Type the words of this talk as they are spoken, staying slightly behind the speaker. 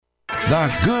The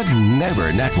Good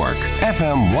Neighbor Network,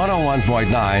 FM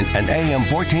 101.9 and AM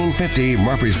 1450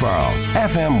 Murfreesboro,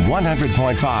 FM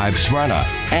 100.5 Smyrna,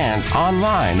 and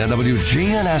online at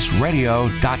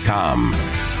WGNSradio.com.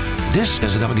 This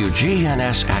is the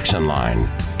WGNS Action Line,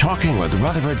 talking with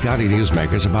Rutherford County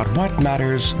newsmakers about what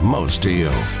matters most to you.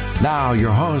 Now,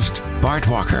 your host, Bart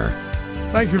Walker.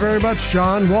 Thank you very much,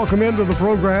 John. Welcome into the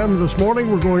program. This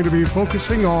morning we're going to be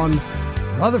focusing on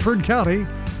Rutherford County.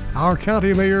 Our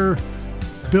county mayor,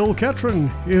 Bill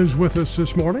Ketron, is with us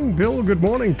this morning. Bill, good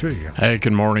morning to you. Hey,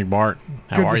 good morning, Bart.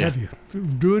 How are you? Good to have you.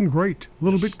 Doing great. A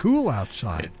little bit cool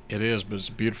outside. It is, but it's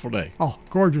a beautiful day. Oh,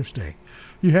 gorgeous day.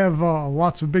 You have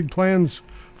lots of big plans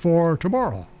for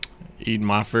tomorrow. Eating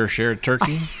my fair share of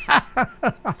turkey. I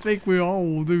think we all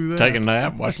will do that. Take a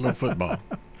nap, watch a little football.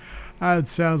 That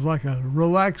sounds like a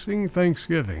relaxing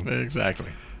Thanksgiving.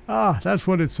 Exactly. That's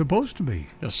what it's supposed to be.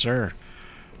 Yes, sir.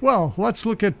 Well, let's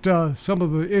look at some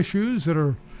of the issues that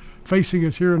are facing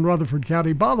us here in Rutherford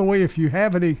County. By the way, if you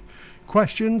have any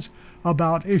questions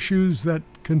about issues that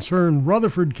concern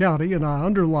Rutherford County, and I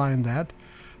underline that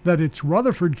it's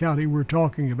Rutherford County we're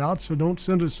talking about, so don't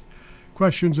send us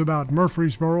questions about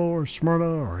Murfreesboro or Smyrna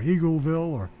or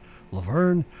Eagleville or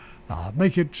Laverne.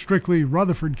 Make it strictly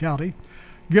Rutherford County.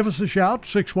 Give us a shout,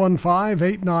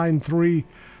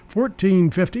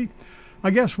 615-893-1450. I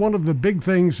guess one of the big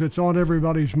things that's on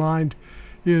everybody's mind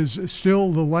is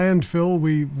still the landfill.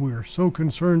 We're so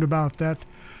concerned about that.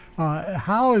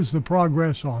 How is the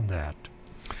progress on that?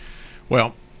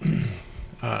 Well,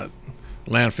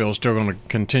 landfill is still going to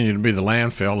continue to be the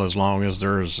landfill as long as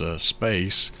there's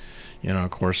space. You know, of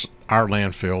course, our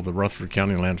landfill, the Rutherford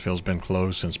County landfill, has been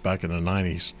closed since back in the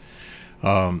 90s.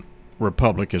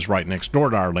 Republic is right next door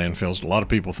to our landfills. A lot of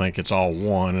people think it's all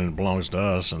one and it belongs to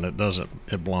us, and it doesn't.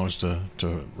 It belongs to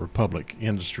Republic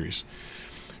Industries.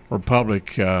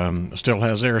 Republic still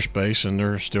has airspace, and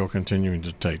they're still continuing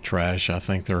to take trash. I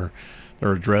think they're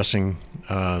addressing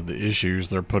the issues.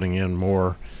 They're putting in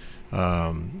more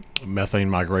methane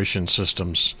migration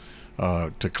systems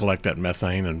to collect that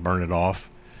methane and burn it off.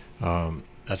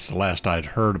 That's the last I'd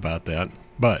heard about that.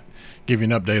 But give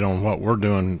you an update on what we're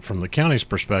doing from the county's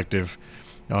perspective.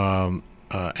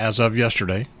 As of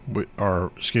yesterday,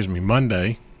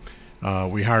 Monday,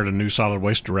 we hired a new solid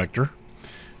waste director,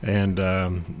 and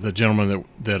the gentleman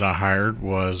that I hired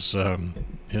was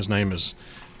his name is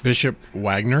Bishop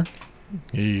Wagner.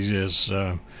 He lives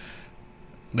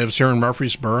here in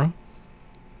Murfreesboro.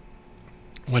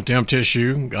 Went to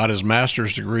MTSU, got his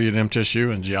master's degree at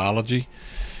MTSU in geology,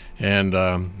 and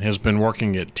has been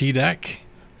working at TDAC.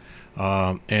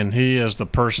 And he is the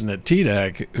person at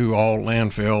TDAC who all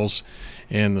landfills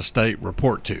in the state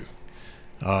report to.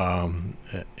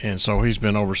 And so he's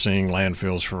been overseeing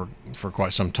landfills for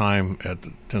quite some time at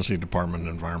the Tennessee Department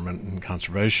of Environment and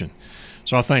Conservation.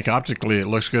 So I think optically it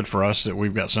looks good for us that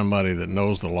we've got somebody that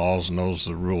knows the laws, knows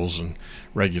the rules and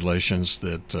regulations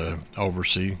that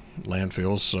oversee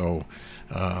landfills. So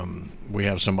we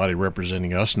have somebody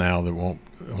representing us now that won't,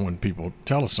 when people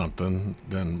tell us something,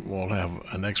 then we'll have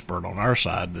an expert on our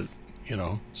side that, you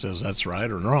know, says that's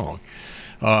right or wrong.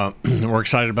 We're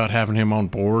excited about having him on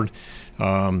board.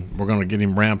 We're going to get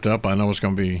him ramped up. I know he's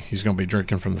going to be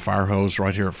drinking from the fire hose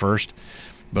right here at first.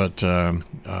 But as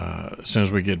soon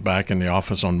as we get back in the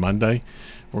office on Monday,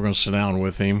 we're going to sit down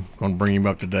with him, going to bring him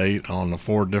up to date on the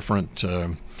 4 different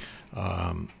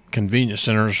convenience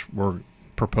centers we're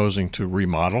proposing to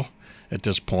remodel at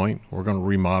this point. We're going to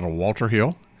remodel Walter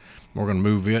Hill. We're going to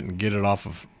move it and get it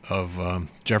off of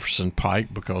Jefferson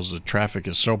Pike because the traffic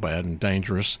is so bad and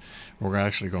dangerous. We're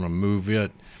actually going to move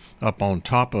it up on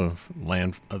top of the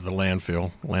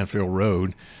landfill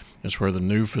road. Is where the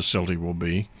new facility will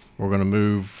be. We're going to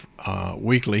move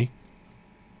Weekly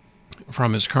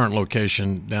from its current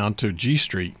location down to G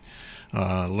Street,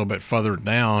 a little bit further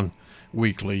down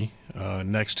Weekly,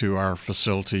 next to our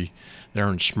facility there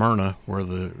in Smyrna, where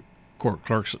the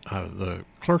clerk's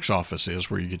office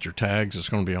is, where you get your tags. It's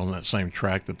going to be on that same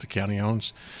track that the county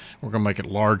owns. We're going to make it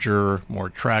larger, more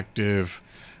attractive.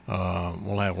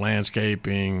 We'll have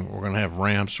landscaping. We're going to have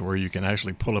ramps where you can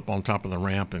actually pull up on top of the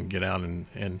ramp and get out,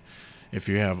 and if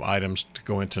you have items to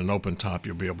go into an open top,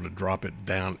 you'll be able to drop it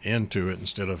down into it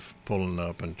instead of pulling it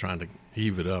up and trying to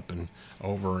heave it up and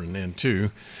over and into.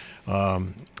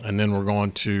 And then we're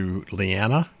going to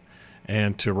Leanna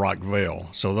and to Rockville.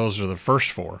 So those are the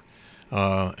first 4.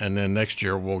 And then next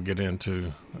year we'll get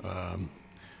into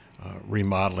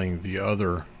remodeling the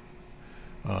other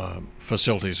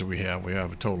facilities that we have. We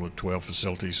have a total of 12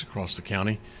 facilities across the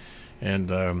county, and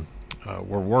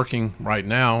we're working right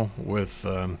now with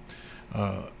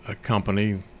a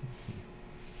company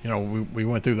we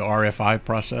went through the RFI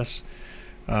process,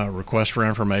 request for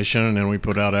information, and then we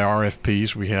put out our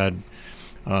RFPs. We had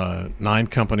 9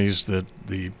 companies that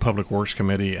the Public Works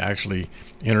Committee actually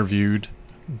interviewed,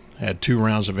 had 2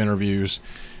 rounds of interviews,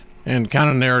 and kind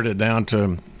of narrowed it down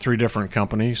to 3 different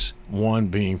companies, one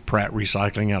being Pratt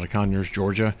Recycling out of Conyers,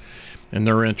 Georgia, and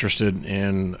they're interested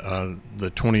in the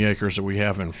 20 acres that we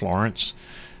have in Florence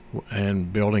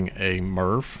and building a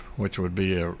MRF, which would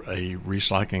be a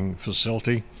recycling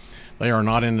facility. They are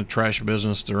not in the trash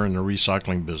business, they're in the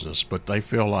recycling business, but they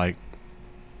feel like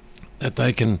that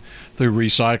they can, through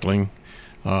recycling,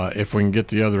 if we can get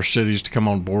the other cities to come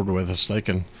on board with us, they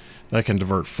can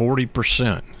divert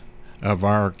 40% of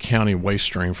our county waste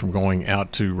stream from going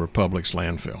out to Republic's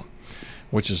landfill,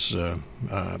 which is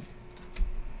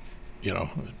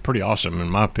pretty awesome in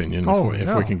my opinion.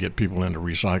 If we can get people into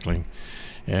recycling.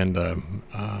 And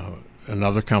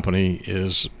another company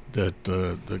is that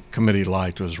the committee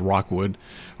liked was Rockwood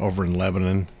over in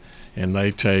Lebanon, and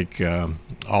they take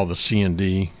all the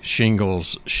C&D,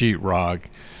 shingles, sheetrock,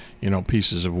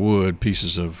 pieces of wood,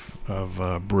 pieces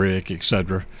of brick,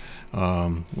 etc.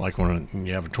 Like when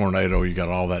you have a tornado, you got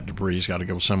all that debris, it's got to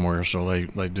go somewhere. So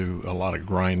they do a lot of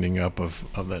grinding up of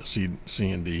that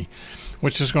C&D,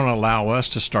 which is going to allow us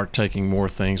to start taking more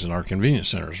things in our convenience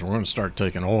centers. We're going to start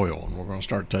taking oil, and we're going to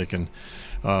start taking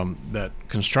that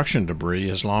construction debris,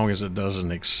 as long as it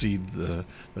doesn't exceed the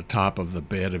top of the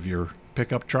bed of your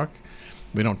pickup truck.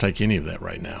 We don't take any of that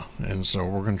right now. And so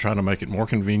we're going to try to make it more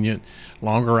convenient,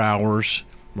 longer hours.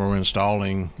 We're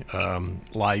installing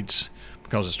lights,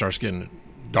 because it starts getting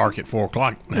dark at 4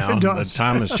 o'clock now. The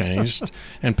time has changed,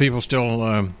 and people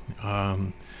still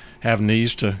have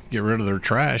needs to get rid of their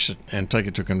trash and take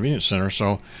it to a convenience center.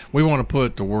 So we want to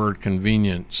put the word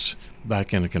convenience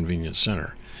back in a convenience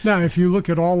center. Now, if you look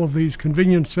at all of these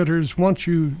convenience centers, once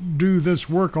you do this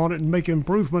work on it and make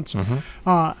improvements,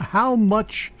 how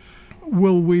much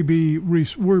will we be?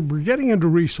 We're getting into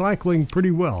recycling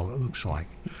pretty well, it looks like.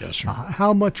 Yes, sir.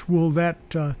 How much will that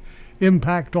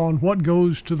impact on what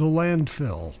goes to the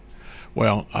landfill?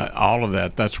 Well, all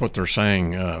of that's what they're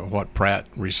saying, what Pratt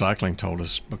Recycling told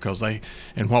us, because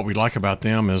and what we like about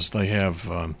them is they have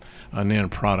an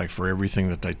end product for everything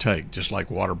that they take, just like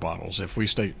water bottles. If we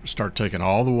start taking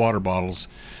all the water bottles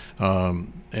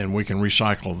and we can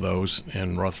recycle those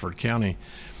in Rutherford County,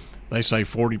 they say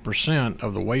 40%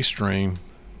 of the waste stream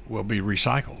will be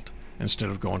recycled instead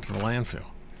of going to the landfill.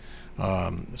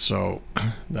 So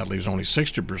that leaves only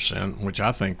 60%, which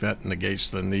I think that negates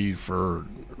the need for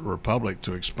Republic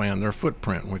to expand their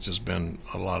footprint, which has been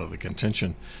a lot of the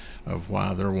contention of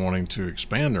why they're wanting to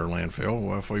expand their landfill.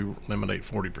 Well, if we eliminate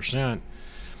 40%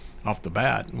 off the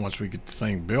bat, once we get the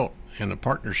thing built in a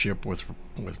partnership with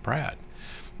Pratt.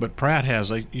 But Pratt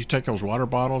you take those water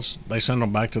bottles, they send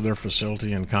them back to their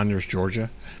facility in Conyers,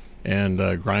 Georgia, and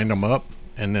grind them up.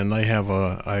 And then they have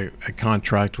a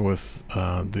contract with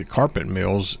the carpet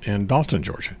mills in Dalton,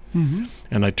 Georgia. Mm-hmm.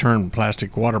 And they turn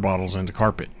plastic water bottles into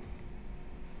carpet.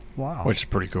 Wow. Which is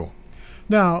pretty cool.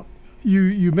 Now,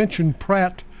 you mentioned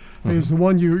Pratt is the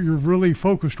one you're really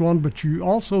focused on, but you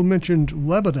also mentioned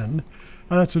Lebanon.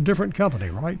 That's a different company,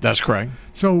 right? That's correct.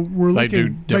 So we're they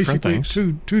looking do different basically things.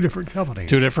 Two different companies.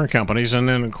 2 different companies. And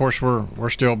then, of course, we're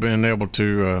still being able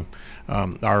to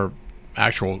our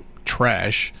actual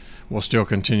trash will still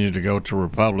continue to go to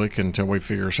Republic until we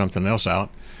figure something else out.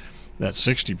 That's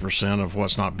 60% of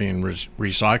what's not being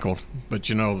recycled. But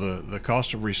the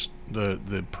cost of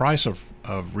the price of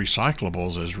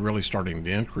recyclables is really starting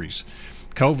to increase.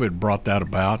 COVID brought that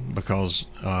about because,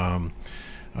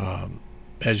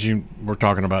 as you were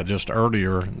talking about just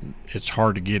earlier, it's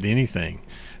hard to get anything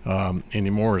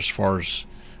anymore as far as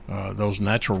those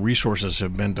natural resources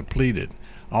have been depleted.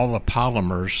 All the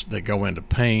polymers that go into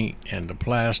paint and the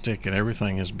plastic and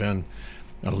everything has been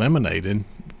eliminated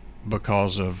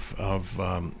because of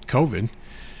COVID,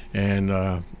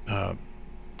 and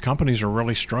companies are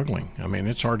really struggling. I mean,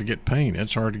 it's hard to get paint.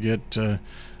 It's hard to get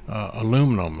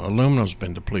aluminum. Aluminum's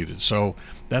been depleted, so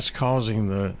that's causing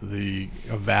the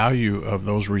value of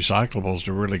those recyclables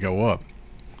to really go up.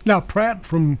 Now, Pratt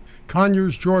from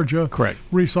Conyers, Georgia, correct,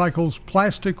 recycles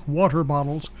plastic water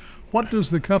bottles. What does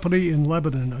the company in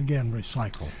Lebanon, again,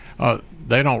 recycle?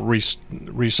 They don't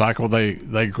recycle.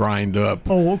 They grind up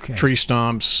tree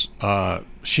stumps,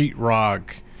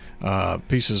 sheetrock,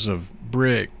 pieces of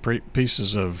brick,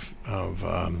 pieces of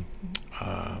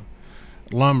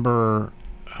lumber.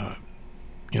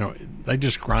 They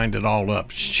just grind it all up.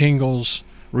 Shingles,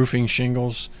 roofing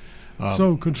shingles.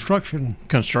 So construction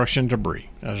debris.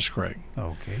 That is correct.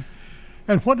 Okay.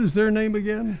 And what is their name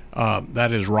again?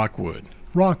 That is Rockwood.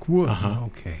 Rockwood. Uh-huh.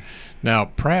 Okay. Now,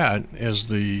 Pratt is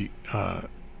the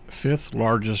fifth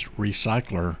largest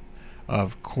recycler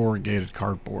of corrugated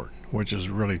cardboard, which is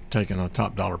really taking a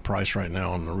top dollar price right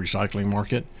now on the recycling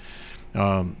market.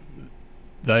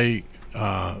 They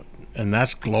and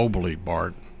that's globally,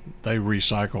 Bart. They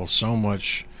recycle so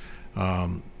much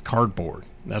cardboard.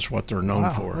 That's what they're known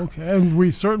for. Okay, and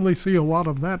we certainly see a lot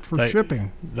of that for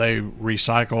shipping. They can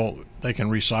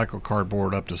recycle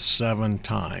cardboard up to 7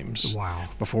 times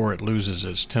before it loses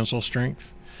its tensile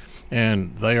strength.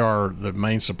 And they are the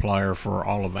main supplier for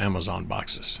all of Amazon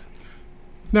boxes.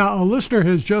 Now, a listener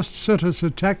has just sent us a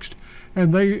text,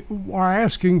 and they are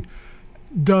asking,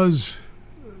 does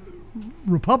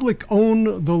Republic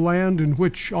own the land on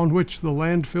which the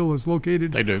landfill is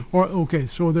located? They do. Okay,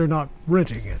 so they're not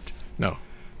renting it. No.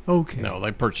 Okay. No,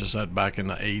 they purchased that back in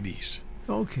the 80s.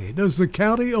 Okay. Does the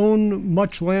county own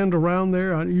much land around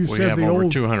there? We have over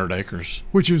 200 acres.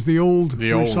 Which is the old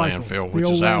landfill, which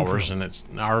is ours, and it's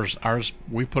ours.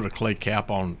 We put a clay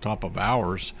cap on top of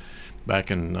ours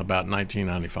back in about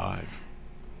 1995,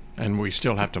 and we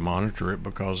still have to monitor it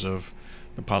because of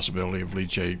the possibility of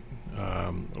leachate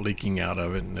leaking out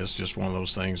of it, and it's just one of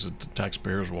those things that the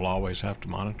taxpayers will always have to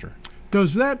monitor.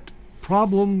 Does that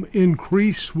problem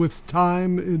increase with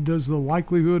time? Does the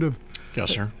likelihood of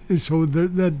Yes, sir. So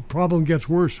that problem gets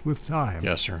worse with time?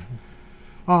 Yes, sir.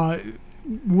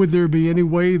 Would there be any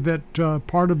way that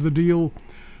part of the deal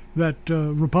that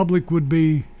Republic would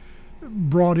be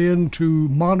brought in to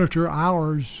monitor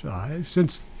ours,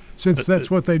 since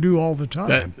that's what they do all the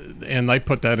time? And they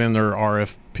put that in their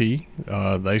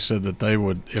RFP. They said that they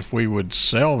would, if we would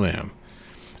sell them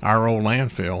our old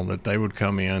landfill, that they would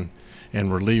come in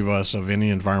and relieve us of any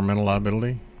environmental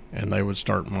liability, and they would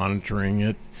start monitoring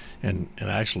it and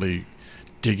actually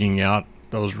digging out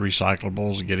those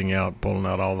recyclables, pulling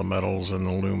out all the metals and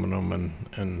aluminum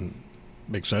and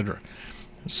et cetera.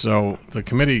 So the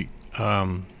committee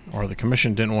or the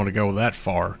commission didn't want to go that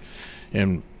far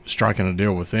in striking a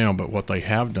deal with them, but what they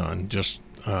have done just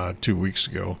 2 weeks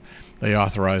ago, they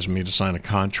authorized me to sign a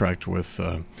contract with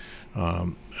an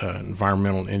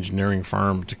environmental engineering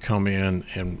firm to come in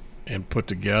and put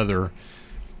together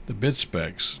the bid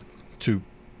specs to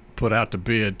put out to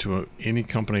bid to any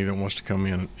company that wants to come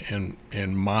in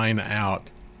and mine out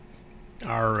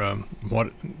our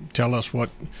tell us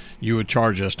what you would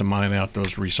charge us to mine out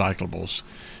those recyclables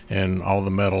and all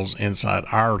the metals inside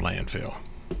our landfill.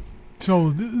 So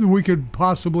we could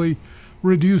possibly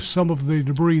reduce some of the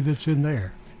debris that's in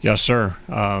there. Yes, sir.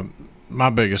 My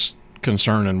biggest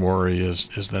concern and worry is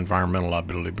the environmental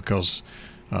liability, because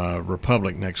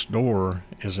Republic next door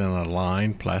is in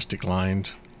a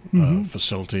plastic-lined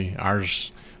facility.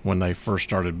 Ours, when they first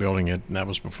started building it, and that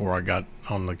was before I got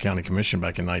on the county commission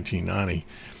back in 1990,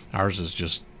 ours is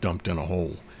just dumped in a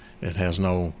hole. It has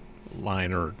no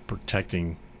liner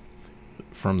protecting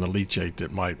from the leachate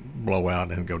that might blow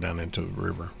out and go down into the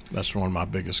river. That's one of my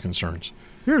biggest concerns.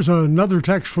 Here's another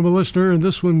text from a listener, and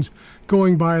this one's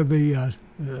going by the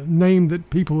name that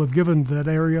people have given that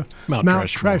area, Mount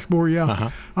Trashmore.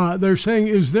 Yeah. They're saying,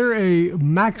 is there a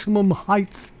maximum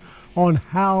height on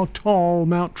how tall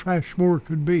Mount Trashmore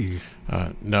could be?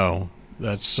 No,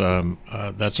 that's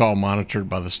all monitored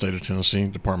by the state of Tennessee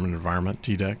Department of Environment,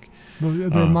 TDEC. Well,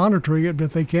 they're monitoring it,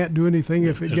 but they can't do anything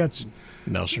if it gets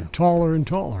no, sir. taller and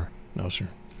taller. No, sir.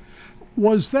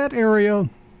 Was that area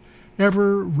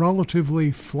ever relatively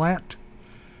flat?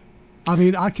 I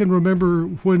mean, I can remember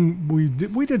when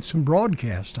we did some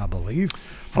broadcast, I believe,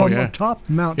 from atop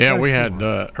Mount Trashmore. Yeah, we had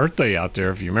Earth Day out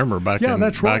there, if you remember, back in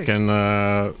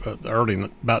early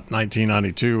about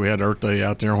 1992. We had Earth Day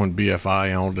out there when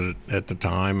BFI owned it at the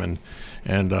time,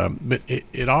 but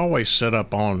it always set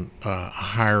up on a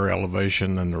higher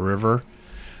elevation than the river.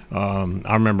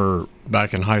 I remember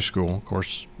back in high school, of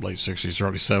course, late 60s,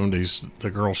 early 70s, the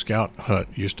Girl Scout hut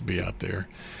used to be out there.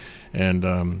 And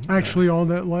actually on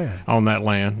that land. On that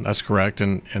land, that's correct.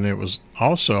 And it was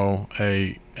also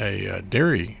a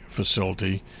dairy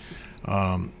facility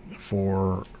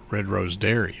for Red Rose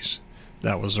Dairies.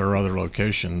 That was their other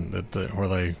location where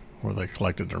they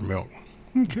collected their milk.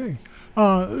 Okay.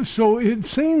 So it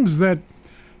seems that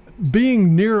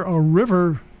being near a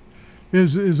river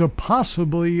is a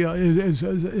possibly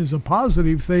is a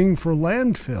positive thing for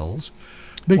landfills,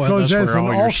 because that's as where an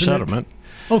all alternate, your sediment.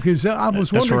 Okay, so I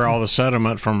was wondering. That's where all the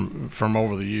sediment from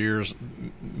over the years,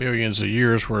 millions of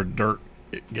years, where dirt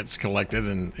gets collected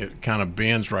and it kind of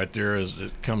bends right there as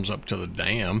it comes up to the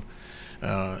dam,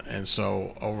 and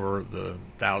so over the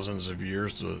thousands of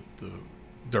years, the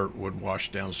dirt would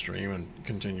wash downstream and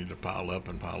continue to pile up,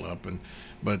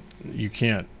 but you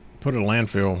can't put a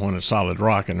landfill when it's solid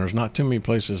rock, and there's not too many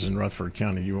places in Rutherford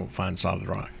County you won't find solid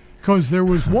rock. Because there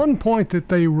was one point that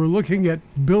they were looking at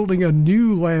building a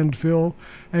new landfill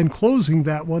and closing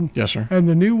that one. Yes, sir. And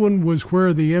the new one was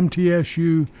where the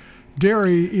MTSU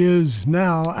dairy is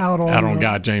now out on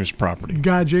Guy James property.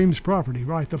 Guy James property,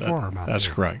 right, the farm out That's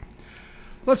there. correct.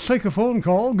 Let's take a phone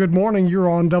call. Good morning. You're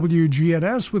on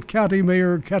WGNS with County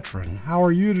Mayor Ketron. How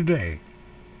are you today?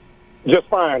 Just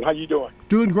fine. How you doing?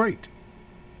 Doing great.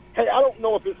 Hey, I don't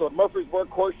know if it's a Murfreesboro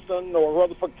question or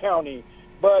Rutherford County,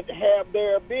 but have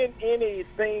there been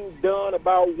anything done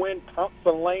about when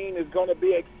Thompson Lane is going to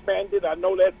be expanded? I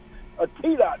know that's a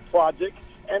TDOT project.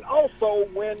 And also,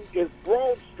 when is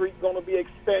Broad Street going to be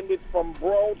expanded from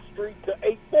Broad Street to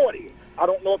 840? I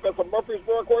don't know if that's a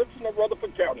Murfreesboro question or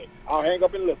Rutherford County. I'll hang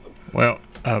up and listen. Well,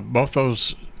 both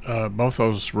those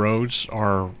roads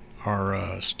are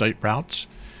state routes,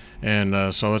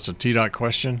 and so it's a TDOT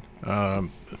question. I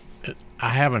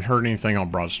haven't heard anything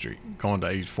on Broad Street going to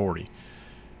 840.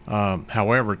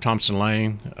 However, Thompson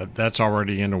Lane, that's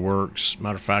already in the works.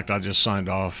 Matter of fact, I just signed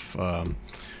off.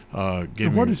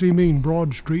 What does he mean,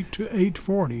 Broad Street to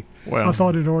 840? Well, I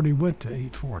thought it already went to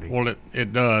 840. Well,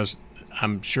 it does.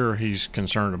 I'm sure he's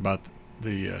concerned about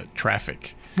the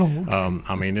traffic. Oh, okay.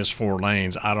 I mean, it's 4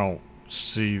 lanes. I don't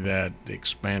see that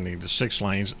expanding to 6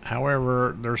 lanes.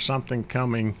 However, there's something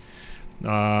coming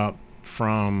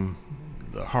from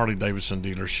the Harley-Davidson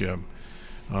dealership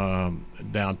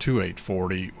down to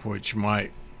 840, which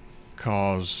might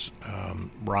cause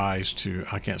rise to,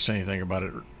 I can't say anything about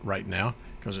it right now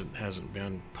because it hasn't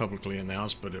been publicly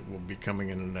announced, but it will be coming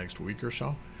in the next week or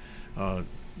so,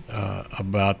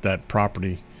 about that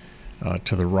property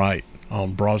to the right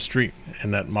on Broad Street,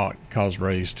 and that might cause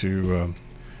Rays to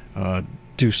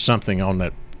do something on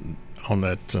that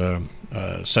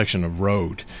section of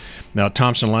road. Now,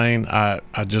 Thompson Lane, I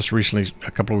just recently,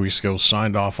 a couple of weeks ago,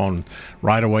 signed off on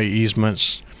right-of-way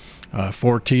easements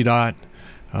for TDOT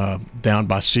down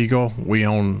by Siegel. We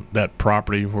own that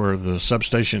property where the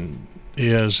substation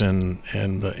is and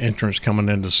the entrance coming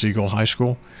into Siegel High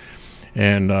School.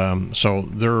 And so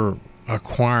they're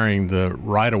acquiring the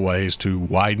right-of-ways to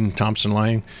widen Thompson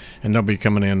Lane, and they'll be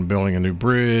coming in and building a new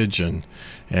bridge and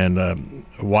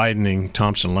widening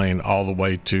Thompson Lane all the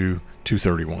way to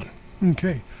 231.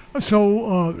 Okay.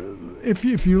 So if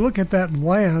you look at that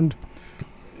land,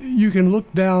 you can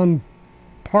look down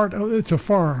it's a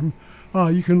farm.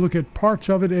 You can look at parts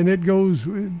of it, and it goes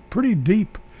pretty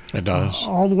deep. It does.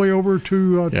 All the way over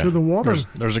to the water.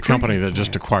 There's a company that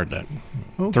just acquired that.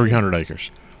 Okay. 300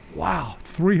 acres. Wow,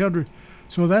 300.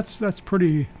 So that's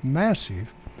pretty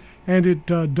massive. And it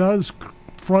does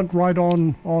front right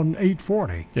on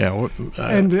 840. Yeah.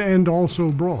 And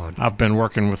also Broad. I've been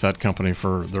working with that company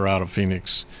they're out of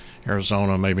Phoenix,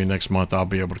 Arizona. Maybe next month I'll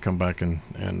be able to come back and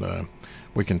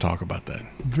we can talk about that.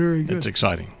 Very good. It's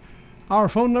exciting. Our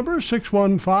phone number is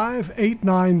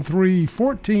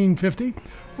 615-893-1450.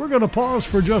 We're going to pause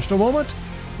for just a moment.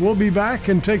 We'll be back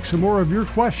and take some more of your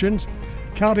questions.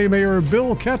 County Mayor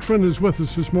Bill Ketron is with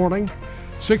us this morning.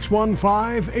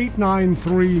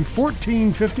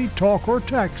 615-893-1450. Talk or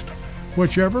text,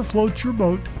 whichever floats your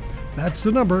boat. That's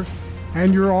the number.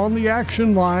 And you're on the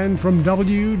action line from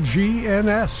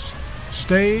WGNS.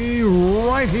 Stay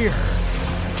right here.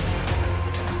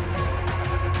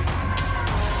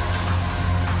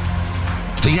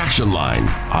 The Action Line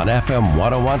on FM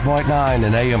 101.9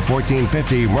 and AM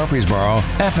 1450 Murfreesboro,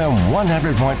 FM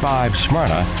 100.5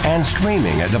 Smyrna, and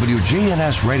streaming at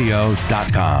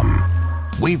WGNSradio.com.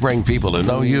 We bring people to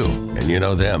know you, and you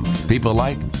know them. People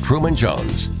like Truman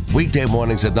Jones. Weekday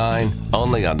mornings at 9,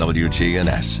 only on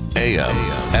WGNS, AM,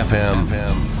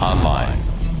 FM, online.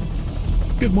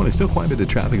 Good morning. Still quite a bit of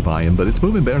traffic volume, but it's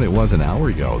moving better than it was an hour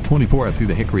ago. 24 up through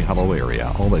the Hickory Hollow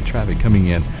area. All that traffic coming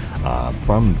in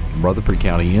from Rutherford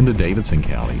County into Davidson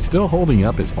County. Still holding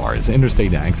up as far as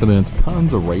interstate accidents.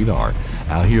 Tons of radar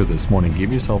out here this morning.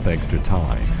 Give yourself extra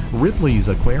time. Ripley's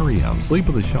Aquarium, Sleep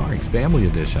with the Sharks, Family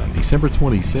Edition, December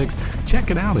 26th.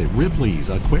 Check it out at Ripley's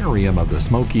Aquarium of the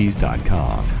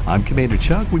Smokies.com. I'm Commander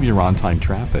Chuck with your on-time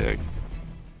traffic.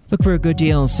 Look for a good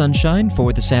deal of sunshine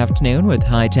for this afternoon with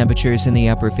high temperatures in the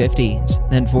upper 50s.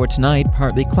 Then for tonight,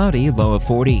 partly cloudy, low of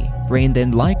 40. Rain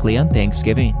then likely on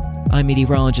Thanksgiving. I'm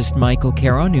meteorologist Michael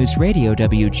Caro, News Radio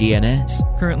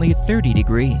WGNS. Currently 30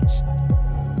 degrees.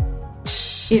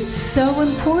 It's so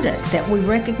important that we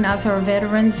recognize our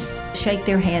veterans, shake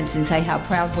their hands and say how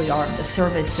proud we are of the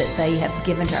service that they have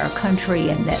given to our country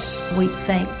and that we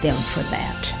thank them for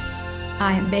that.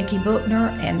 I am Becky Bookner,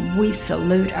 and we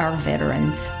salute our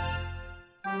veterans.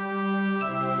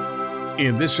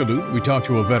 In this salute, we talk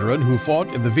to a veteran who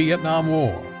fought in the Vietnam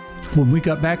War. When we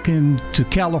got back into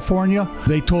California,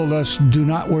 they told us, do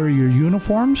not wear your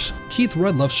uniforms. Keith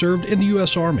Rudloff served in the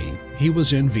U.S. Army. He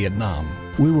was in Vietnam.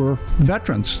 We were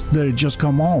veterans that had just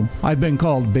come home. I've been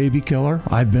called baby killer.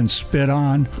 I've been spit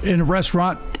on. In a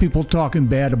restaurant, people talking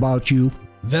bad about you.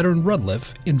 Veteran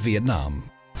Rudloff in Vietnam.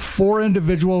 4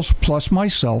 individuals plus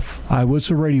myself. I was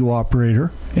a radio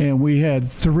operator, and we had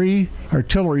 3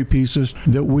 artillery pieces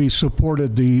that we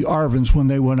supported the ARVNs when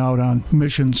they went out on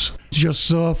missions.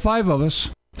 Just 5 of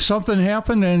us. Something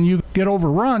happened and you get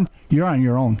overrun, you're on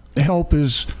your own. Help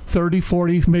is 30,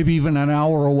 40, maybe even an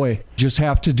hour away. Just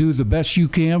have to do the best you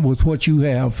can with what you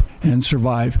have and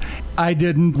survive. I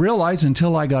didn't realize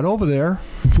until I got over there,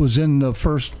 was in the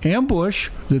first ambush,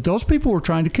 that those people were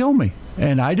trying to kill me.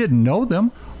 And I didn't know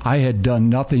them. I had done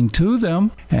nothing to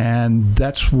them. And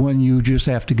that's when you just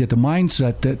have to get the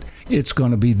mindset that it's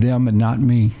going to be them and not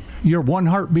me. You're 1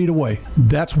 heartbeat away.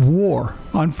 That's war.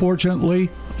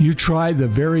 Unfortunately, you try the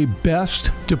very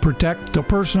best to protect the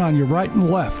person on your right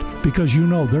and left because you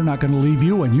know they're not going to leave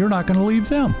you and you're not going to leave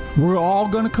them. We're all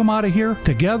going to come out of here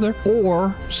together,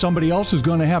 or somebody else is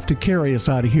going to have to carry us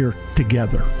out of here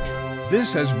together.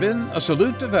 This has been a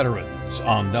Salute to Veterans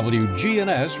on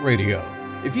WGNS Radio.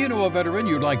 If you know a veteran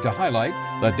you'd like to highlight,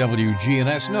 let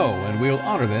WGNS know and we'll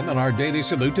honor them in our daily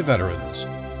Salute to Veterans.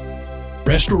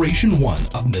 Restoration One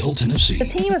of Middle Tennessee. A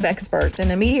team of experts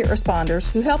and immediate responders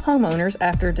who help homeowners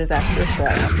after disaster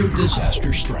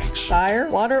strikes. Fire,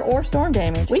 water, or storm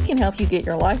damage, we can help you get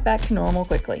your life back to normal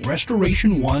quickly.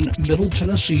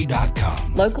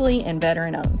 Restoration1MiddleTennessee.com. Locally and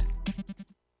veteran owned.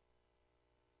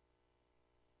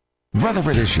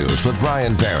 Rutherford Issues with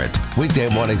Brian Barrett.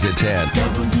 Weekday mornings at 10.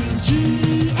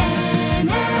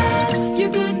 WGNS,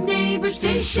 your good neighbor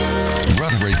station.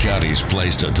 Rutherford County's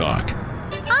place to talk.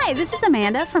 Hi, this is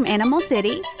Amanda from Animal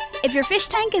City. If your fish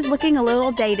tank is looking a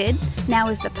little dated, now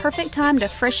is the perfect time to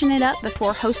freshen it up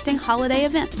before hosting holiday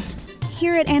events.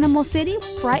 Here at Animal City,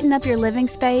 brighten up your living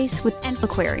space with an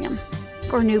aquarium.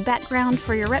 Or new background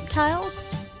for your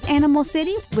reptiles. Animal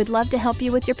City would love to help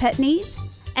you with your pet needs.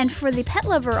 And for the pet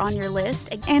lover on your list,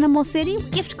 an Animal City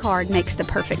gift card makes the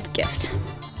perfect gift.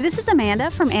 This is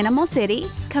Amanda from Animal City.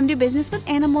 Come do business with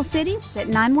Animal City at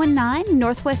 919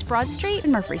 Northwest Broad Street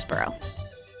in Murfreesboro.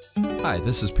 Hi,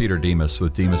 this is Peter Demas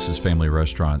with Demas's Family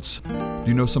Restaurants. Do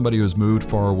you know somebody who's moved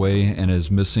far away and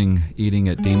is missing eating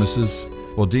at Demas's?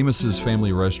 Well, Demas's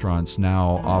Family Restaurants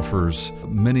now offers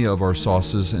many of our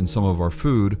sauces and some of our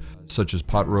food, such as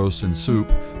pot roast and soup,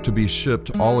 to be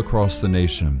shipped all across the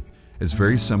nation. It's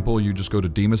very simple. You just go to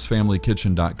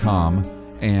DemasFamilyKitchen.com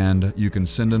and you can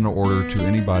send in an order to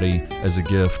anybody as a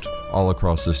gift all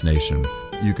across this nation.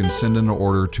 You can send in an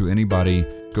order to anybody.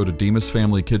 Go to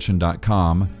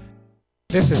DemasFamilyKitchen.com.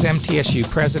 This is MTSU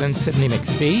President Sidney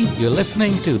McPhee. You're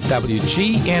listening to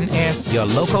WGNS, your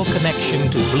local connection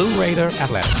to Blue Raider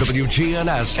Athletics.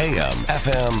 WGNS AM,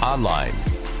 FM, online.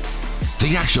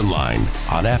 The Action Line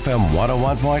on FM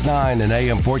 101.9 and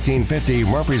AM 1450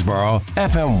 Murfreesboro,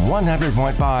 FM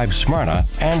 100.5 Smyrna,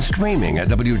 and streaming at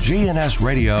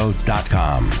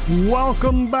WGNSradio.com.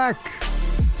 Welcome back.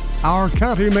 Our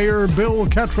County Mayor Bill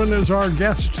Ketron is our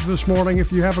guest this morning.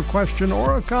 If you have a question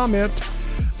or a comment,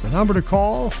 the number to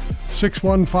call,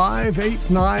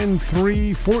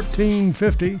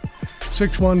 615-893-1450,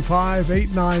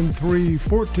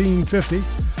 615-893-1450.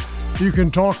 You can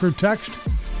talk or text.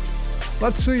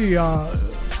 Let's see, a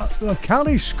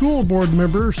county school board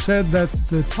member said that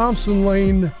the Thompson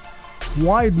Lane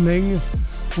widening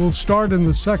will start in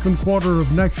the second quarter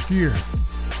of next year.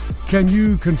 Can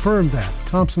you confirm that?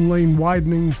 Thompson Lane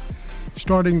widening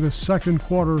starting the second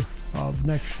quarter of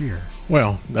next year.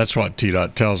 Well, that's what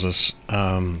TDOT tells us. You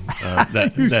sound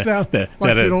like you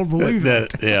don't believe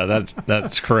it. Yeah,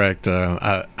 that's correct.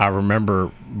 I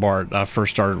remember, Bart, I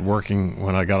first started working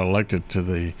when I got elected to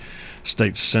the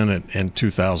State Senate in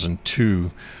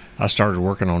 2002. I started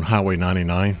working on Highway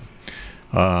 99,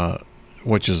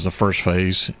 which is the first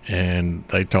phase, and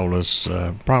they told us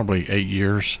probably 8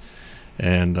 years.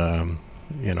 And,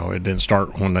 it didn't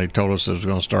start when they told us it was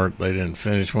going to start. They didn't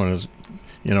finish when it was,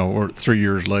 or 3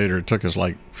 years later. It took us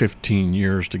like 15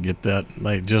 years to get that.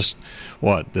 They just,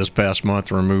 this past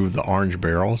month removed the orange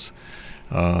barrels.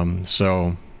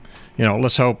 So,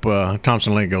 let's hope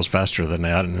Thompson Lane goes faster than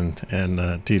that, and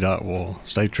TDOT will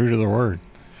stay true to their word.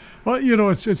 Well,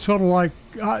 it's sort of like,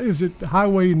 is it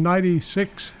Highway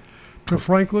 96 to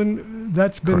Franklin?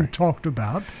 That's been talked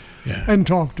about, and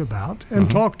talked about,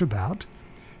 and talked about.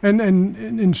 And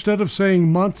instead of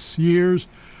saying months, years,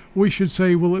 we should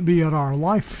say, will it be in our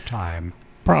lifetime?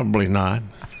 Probably not.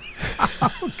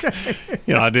 Okay.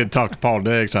 You know, I did talk to Paul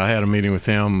Diggs. I had a meeting with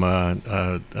him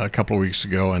a couple of weeks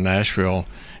ago in Nashville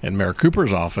at Mayor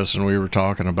Cooper's office, and we were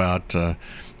talking about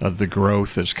the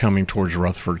growth that's coming towards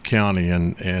Rutherford County,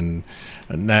 and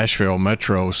Nashville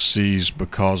Metro sees,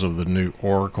 because of the new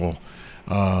Oracle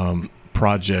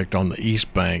project on the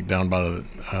East Bank down by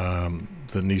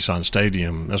the Nissan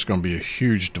Stadium, that's going to be a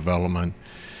huge development,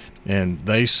 and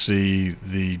they see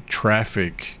the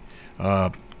traffic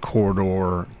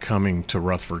corridor coming to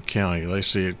Rutherford County. They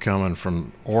see it coming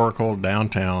from Oracle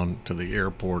downtown to the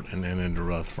airport and then into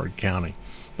Rutherford County.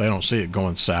 They don't see it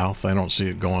going south. They don't see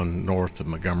it going north to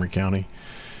Montgomery County.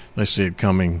 They see it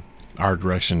coming our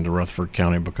direction to Rutherford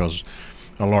County because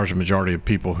a large majority of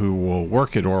people who will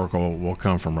work at Oracle will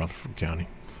come from Rutherford County.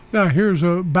 Now, here's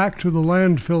back to the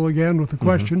landfill again with a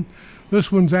question.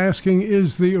 This one's asking,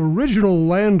 is the original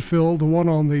landfill, the one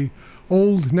on the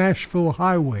old Nashville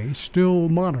Highway, still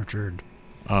monitored?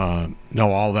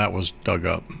 No, all that was dug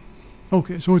up.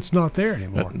 Okay, so it's not there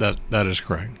anymore. That is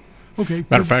correct. Okay.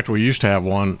 Matter of fact, we used to have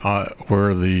one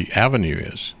where the avenue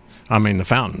is. I mean, the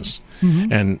fountains.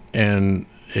 And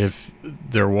if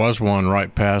there was one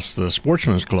right past the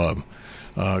Sportsman's Club,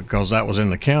 because that was in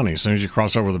the county. As soon as you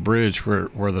cross over the bridge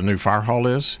where the new fire hall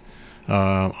is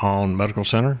on Medical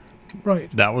Center, right,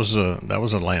 that was a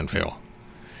landfill.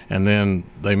 And then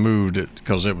they moved it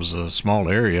because it was a small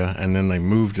area, and then they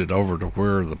moved it over to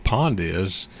where the pond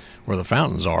is, where the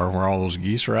fountains are, where all those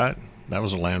geese are at. That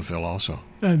was a landfill also.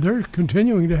 And they're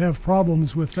continuing to have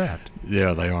problems with that.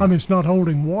 Yeah, they are. I mean, it's not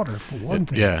holding water for one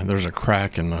thing. Yeah, there's a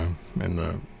crack in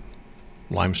the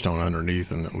limestone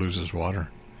underneath, and it loses water.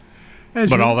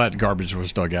 But all that garbage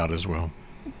was dug out as well.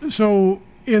 So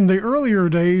in the earlier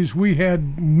days, we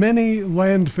had many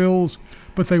landfills,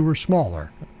 but they were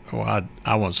smaller. Well,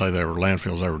 I wouldn't say they were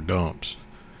landfills; they were dumps.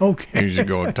 Okay. You just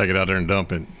go and take it out there and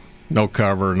dump it. No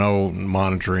cover, no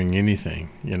monitoring, anything.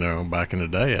 You know, back in the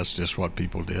day, that's just what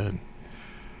people did.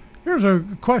 Here's a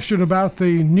question about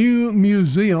the new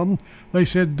museum. They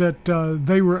said that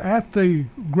they were at the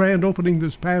grand opening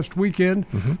this past weekend,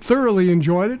 thoroughly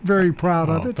enjoyed it, very proud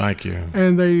of it. Thank you.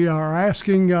 And they are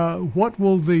asking, what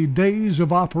will the days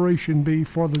of operation be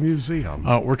for the museum?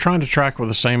 We're trying to track with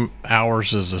the same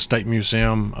hours as the State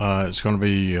Museum. It's going to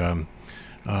be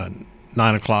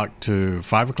 9 o'clock to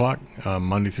 5 o'clock,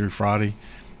 Monday through Friday.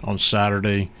 On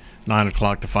Saturday, 9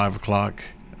 o'clock to 5 o'clock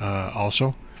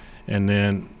also. And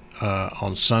then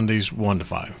on Sundays, 1 to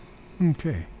 5.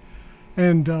 Okay.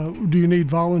 And do you need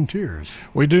volunteers?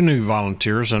 We do need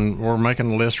volunteers, and we're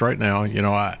making a list right now. You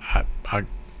know, I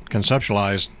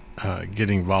conceptualized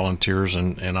getting volunteers,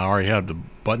 and I already have the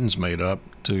buttons made up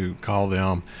to call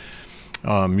them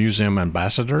museum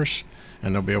ambassadors,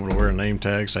 and they'll be able to wear a name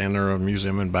tag saying they're a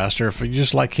museum ambassador. If you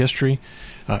just like history,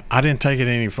 I didn't take it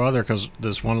any further because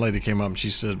this one lady came up and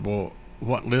she said, well,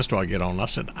 what list do I get on? I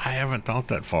said, I haven't thought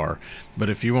that far, but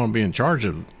if you want to be in charge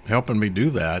of helping me do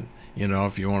that, you know,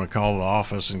 if you want to call the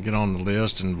office and get on the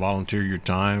list and volunteer your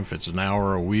time, if it's an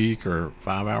hour a week or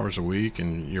 5 hours a week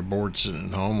and you're bored sitting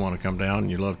at home, want to come down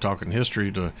and you love talking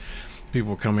history to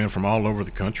people come in from all over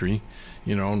the country,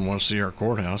 you know, and want to see our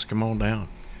courthouse, come on down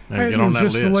and get on that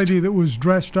list. Was this the lady that was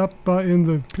dressed up in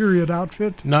the period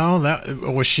outfit?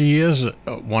 No, she is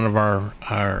one of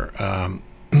our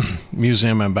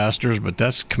museum ambassadors, but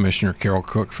that's Commissioner Carol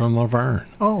Cook from Laverne.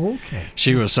 Oh, okay.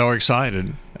 She was so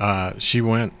excited. She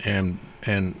went and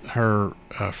her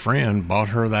friend bought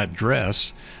her that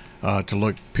dress to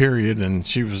look period, and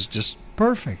she was just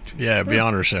perfect. Yeah,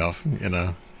 beyond herself, you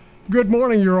know. Good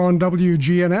morning. You're on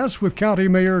WGNS with County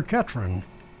Mayor Ketron.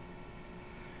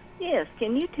 Yes,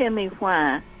 can you tell me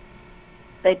why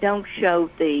they don't show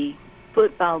the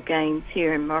football games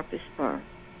here in Murfreesboro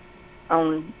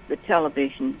on the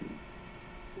television?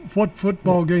 What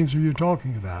football games are you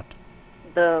talking about?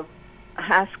 The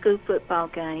high school football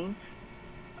games.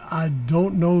 I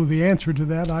don't know the answer to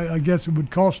that. I guess it would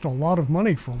cost a lot of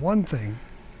money for one thing.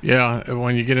 Yeah,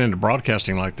 when you get into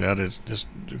broadcasting like that, it's just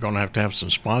going to have some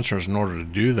sponsors in order to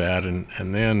do that,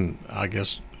 and then I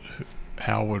guess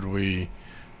how would we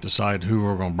decide who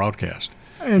we're going to broadcast?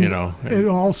 And you know, it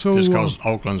also just because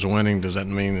Oakland's winning, does that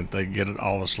mean that they get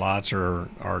all the slots, or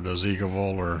does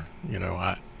Eagleville, or you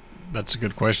know, that's a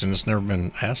good question. It's never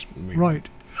been asked me right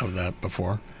of that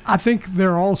before. I think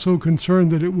they're also concerned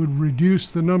that it would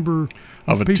reduce the number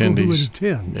of people attendees who would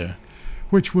attend, yeah,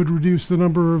 which would reduce the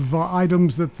number of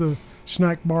items that the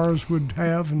snack bars would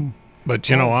have. But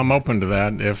you know, I'm open to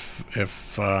that.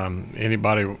 If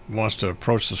anybody wants to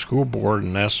approach the school board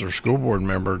and ask their school board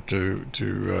member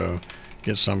to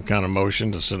get some kind of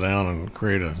motion to sit down and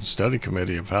create a study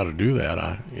committee of how to do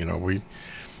that,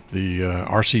 the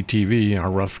RCTV,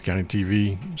 our Rutherford County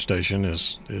TV station,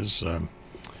 is it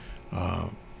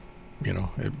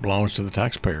belongs to the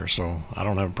taxpayer, so I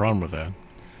don't have a problem with that.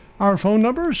 Our phone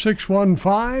number is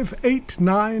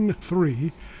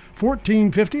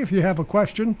 615-893-1450. If you have a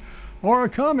question or a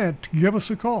comment, give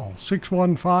us a call,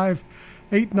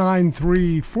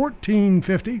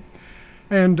 615-893-1450.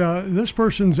 And this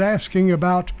person's asking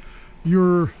about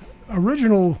your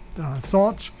original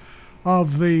thoughts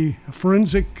of the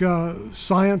forensic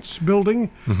science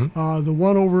building. The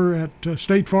one over at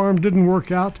State Farm didn't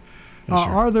work out. Yes,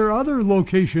 are there other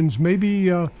locations,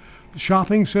 maybe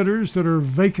shopping centers that are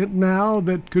vacant now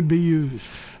that could be used?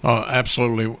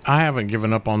 Absolutely. I haven't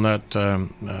given up on that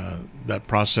that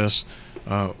process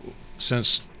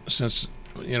since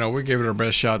we gave it our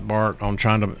best shot, Bart, on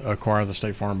trying to acquire the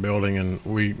State Farm building, and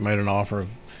we made an offer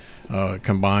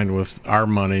combined with our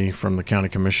money from the county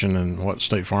commission and what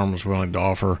State Farm was willing to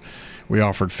offer. We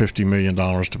offered $50 million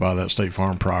to buy that State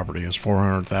Farm property. It's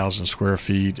 400,000 square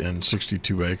feet and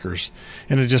 62 acres,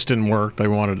 and it just didn't work. They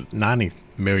wanted $90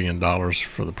 million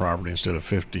for the property instead of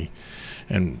 50,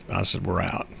 and I said we're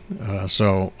out.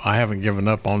 So I haven't given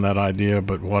up on that idea,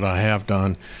 but what I have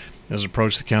done is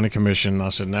approach the county commission. I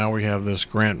said, now we have this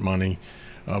grant money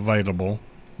available.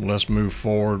 Let's move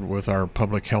forward with our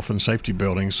public health and safety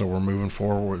building. So we're moving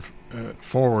forward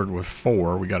with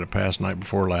 4. We got it passed night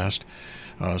before last.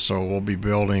 So we'll be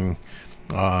building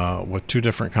with 2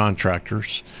 different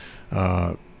contractors,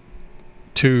 4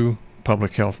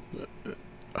 public health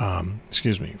and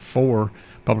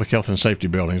safety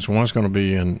buildings. One's going to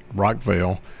be in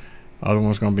Rockville, other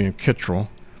one's going to be in Kittrell,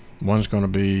 one's going to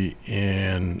be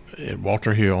at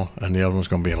Walter Hill, and the other one's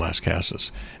going to be in Las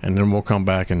Casas. And then we'll come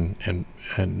back and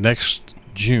next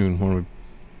June, when we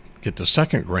get the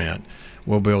second grant,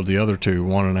 we'll build the other 2,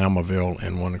 one in Almaville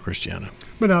and one in Christiana.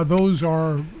 But now those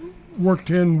are worked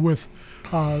in with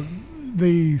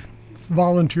the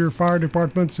volunteer fire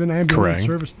departments and ambulance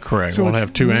service. Correct. So we'll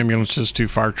have 2 ambulances, 2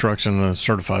 fire trucks, and a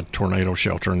certified tornado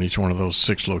shelter in each one of those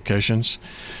 6 locations.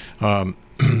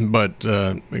 But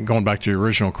going back to your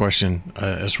original question,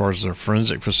 as far as the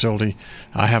forensic facility,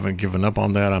 I haven't given up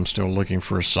on that. I'm still looking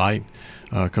for a site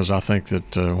because I think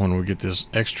that when we get this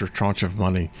extra tranche of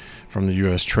money from the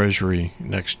U.S. Treasury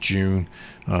next June,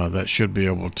 that should be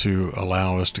able to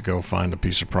allow us to go find a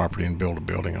piece of property and build a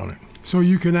building on it. So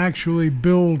you can actually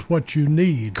build what you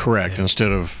need. Correct,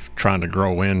 instead of trying to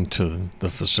grow into the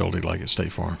facility like at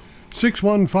State Farm.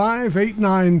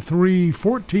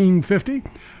 615-893-1450.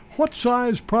 What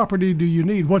size property do you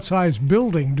need? What size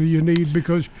building do you need?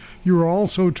 Because you were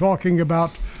also talking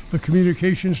about the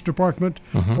communications department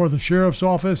for the sheriff's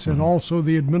office and also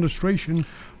the administration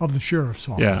of the sheriff's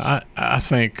office. Yeah, I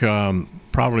think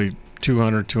probably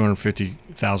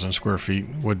 250,000 square feet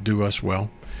would do us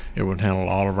well. It would handle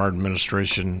all of our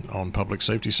administration on public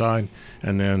safety side,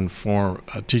 and then for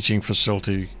a teaching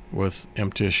facility with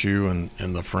MTSU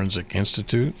and the Forensic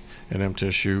Institute at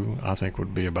MTSU, I think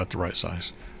would be about the right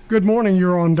size. Good morning.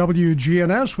 You're on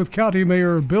WGNS with County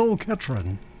Mayor Bill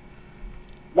Ketron.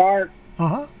 Bart.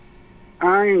 I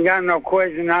ain't got no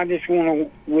question. I just want to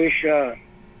wish Mayor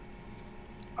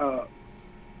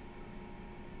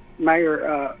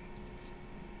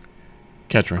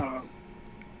Ketron.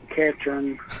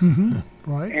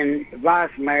 Right. And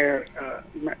Vice Mayor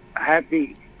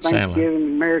happy Thanksgiving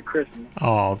and Merry Christmas.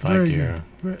 Oh, thank you.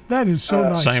 Good. That is so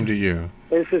nice. Same to you.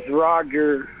 This is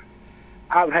Roger.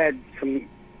 I've had some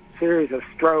series of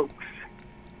strokes.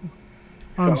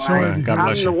 I'm sorry. God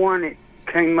bless I'm the one that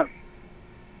came up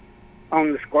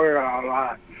on the square a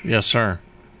lot. Yes, sir.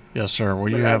 Yes, sir. Well,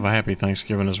 you have a happy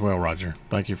Thanksgiving as well, Roger.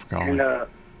 Thank you for calling. And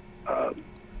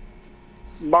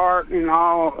Bart and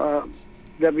all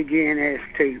WGNS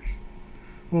too.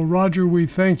 Well, Roger, we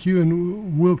thank you,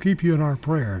 and we'll keep you in our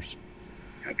prayers.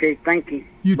 Okay, thank you.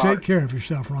 You Bart. take care of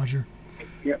yourself, Roger.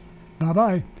 Yep.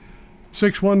 Bye-bye.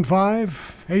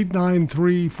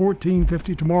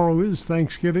 615-893-1450. Tomorrow is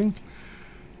Thanksgiving.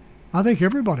 I think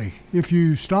everybody, if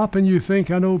you stop and you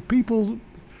think, I know people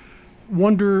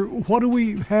wonder, what do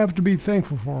we have to be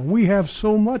thankful for? We have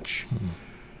so much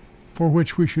for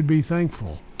which we should be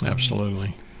thankful.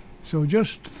 Absolutely. So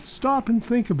just stop and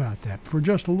think about that for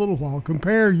just a little while.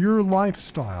 Compare your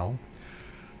lifestyle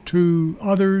to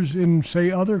others in,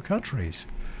 say, other countries.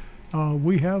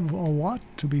 We have a lot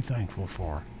to be thankful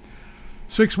for.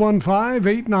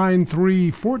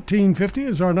 615-893-1450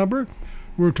 is our number.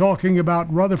 We're talking about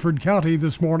Rutherford County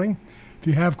this morning. If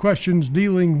you have questions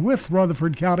dealing with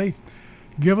Rutherford County,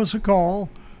 give us a call,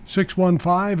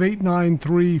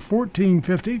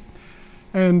 615-893-1450.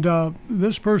 And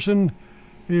this person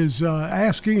is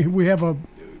asking, we have a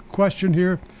question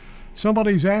here.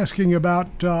 Somebody's asking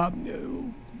about,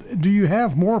 do you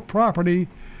have more property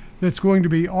that's going to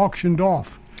be auctioned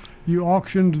off? You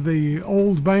auctioned the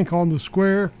old bank on the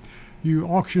square. You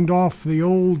auctioned off the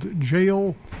old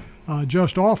jail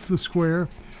just off the square.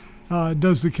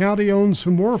 Does the county own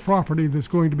some more property that's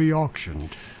going to be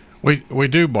auctioned? We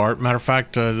do, Bart. Matter of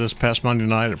fact, this past Monday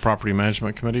night at Property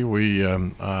Management Committee, we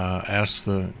asked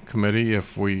the committee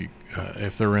if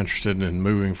they're interested in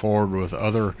moving forward with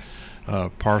other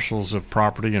parcels of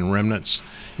property and remnants.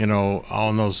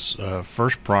 On those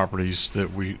first properties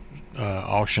that we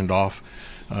auctioned off,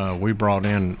 we brought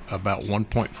in about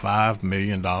 $1.5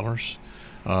 million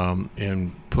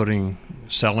in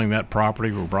selling that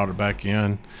property. We brought it back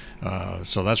in.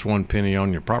 So that's 1 penny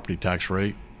on your property tax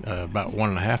rate, about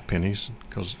 1.5 pennies,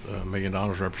 because $1 million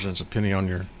represents a penny on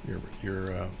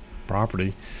your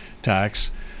property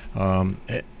tax.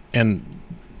 And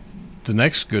the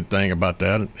next good thing about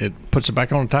that, it puts it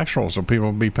back on the tax roll, so people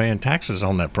will be paying taxes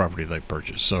on that property they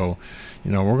purchased. So,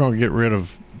 we're going to get rid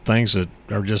of things that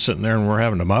are just sitting there and we're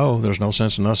having to mow. There's no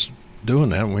sense in us doing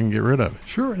that. We can get rid of it.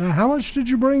 Sure. Now, how much did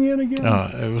you bring in again?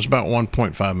 It was about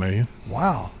 $1.5 million.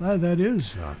 Wow, that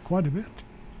is quite a bit.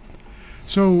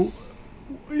 So,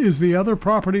 is the other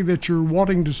property that you're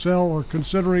wanting to sell or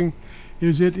considering,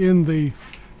 is it in the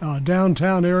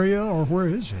downtown area, or where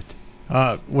is it?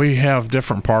 We have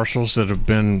different parcels that have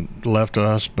been left to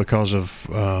us because of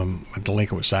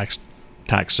delinquent tax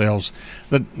sales.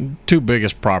 The two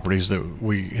biggest properties that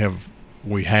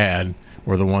we had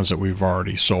were the ones that we've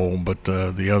already sold, but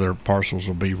the other parcels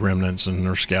will be remnants, and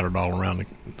they're scattered all around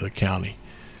the county.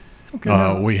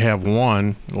 Okay. We have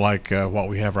one like what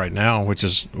we have right now, which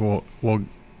is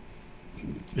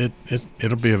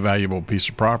it'll be a valuable piece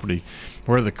of property.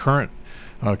 Where the current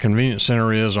convenience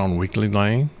center is on Weekly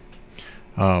Lane,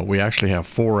 we actually have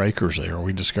 4 acres there.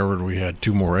 We discovered we had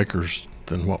 2 more acres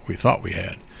than what we thought we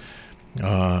had.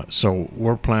 So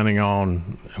we're planning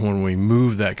on, when we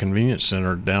move that convenience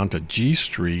center down to G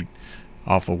Street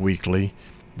off of Weekly,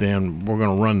 then we're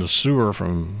going to run the sewer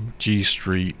from G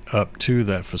Street up to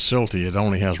that facility. It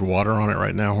only has water on it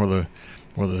right now where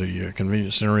the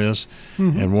convenience center is,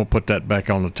 and we'll put that back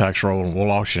on the tax roll and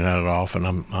we'll auction it off. And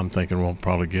I'm thinking we'll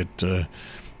probably get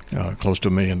close to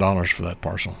 $1 million for that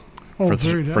parcel for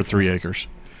 3 acres.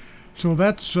 So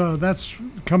that's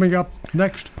coming up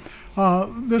next.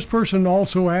 This person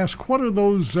also asked, what are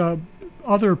those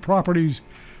other properties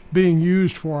being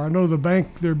used for? I know the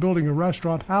bank, they're building a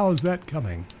restaurant. How is that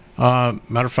coming?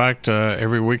 Matter of fact,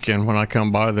 every weekend when I come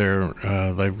by there,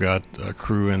 they've got a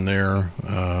crew in there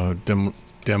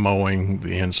demoing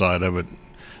the inside of it.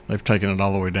 They've taken it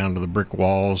all the way down to the brick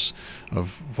walls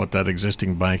of what that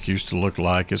existing bank used to look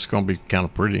like. It's going to be kind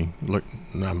of pretty. Look,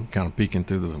 I'm kind of peeking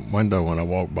through the window when I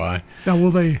walk by. Now,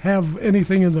 will they have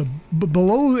anything in the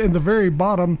below, in the very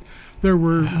bottom? There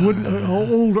were wooden,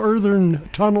 old earthen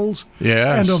tunnels,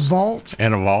 and a vault.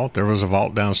 There was a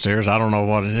vault downstairs. I don't know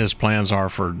what his plans are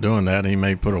for doing that. He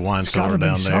may put a wine cellar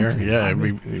down there. Yeah,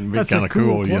 it'd be kind of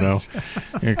cool, you know.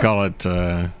 You call it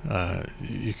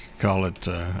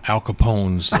Al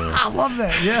Capone's. I love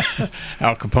that. Yeah,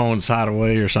 Al Capone's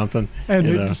hideaway or something. And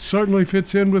it certainly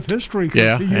fits in with history.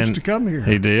 Yeah, he used to come here.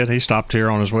 He did. He stopped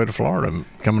here on his way to Florida,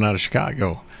 coming out of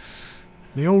Chicago.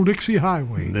 The old Dixie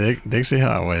Highway. Dixie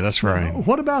Highway, that's right.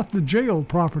 What about the jail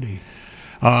property?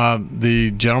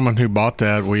 The gentleman who bought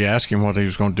that, we asked him what he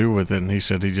was going to do with it, and he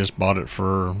said he just bought it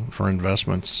for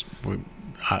investments.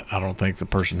 I don't think the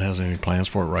person has any plans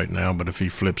for it right now, but if he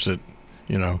flips it,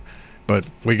 you know. But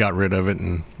we got rid of it,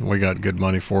 and we got good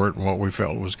money for it, and what we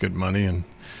felt was good money,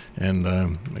 and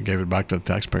gave it back to the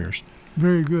taxpayers.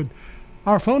 Very good.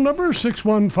 Our phone number is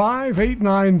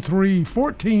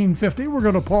 615-893-1450. We're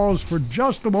going to pause for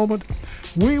just a moment.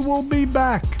 We will be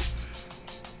back.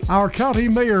 Our county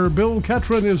mayor, Bill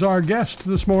Ketron, is our guest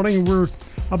this morning. We're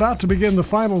about to begin the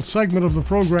final segment of the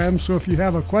program, so if you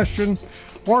have a question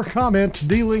or comment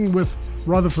dealing with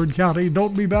Rutherford County,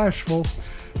 don't be bashful,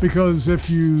 because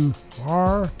if you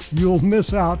are, you'll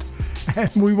miss out, and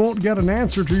we won't get an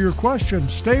answer to your question.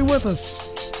 Stay with us.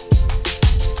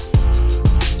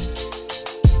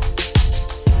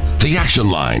 The Action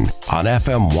Line on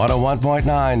FM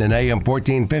 101.9 and AM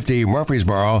 1450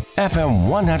 Murfreesboro, FM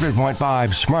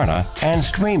 100.5 Smyrna, and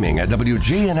streaming at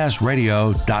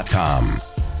WGNSradio.com.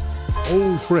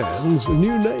 Old friends,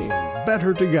 new name,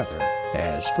 better together.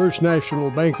 As First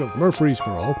National Bank of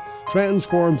Murfreesboro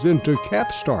transforms into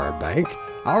Capstar Bank,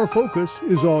 our focus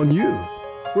is on you.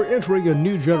 We're entering a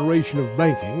new generation of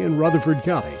banking in Rutherford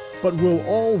County, but will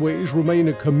always remain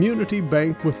a community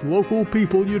bank with local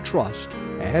people you trust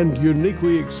and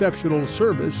uniquely exceptional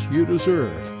service you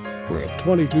deserve. We're at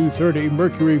 2230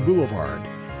 Mercury Boulevard.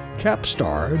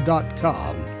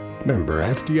 Capstar.com. Member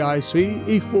FDIC,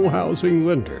 Equal Housing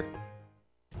Lender.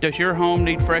 Does your home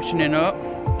need freshening up?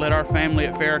 Let our family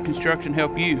at Farrah Construction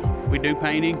help you. We do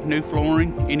painting, new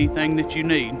flooring, anything that you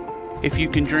need. If you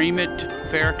can dream it,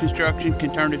 Farrah Construction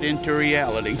can turn it into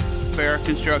reality. Farrah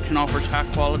Construction offers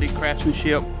high-quality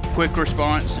craftsmanship, quick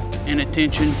response, and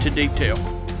attention to detail.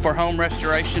 For home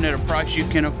restoration at a price you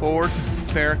can afford,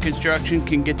 Farrah Construction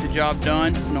can get the job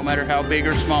done no matter how big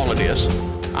or small it is.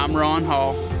 I'm Ron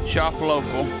Hall. Shop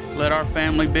local. Let our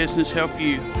family business help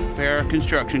you. Farrah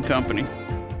Construction Company.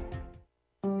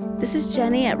 This is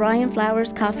Jenny at Ryan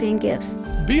Flowers Coffee and Gifts.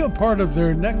 Be a part of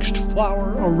their next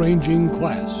flower arranging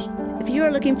class. If you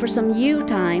are looking for some you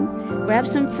time, grab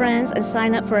some friends and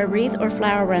sign up for a wreath or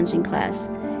flower arranging class.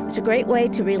 It's a great way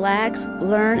to relax,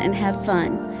 learn, and have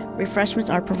fun. Refreshments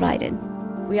are provided.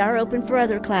 We are open for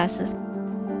other classes.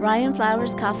 Ryan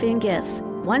Flowers Coffee and Gifts,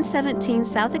 117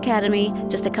 South Academy,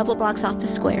 just a couple blocks off the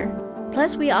square.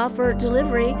 Plus, we offer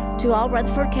delivery to all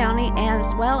Rutherford County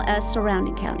as well as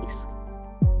surrounding counties.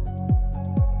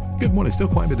 Good morning. Still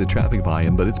quite a bit of traffic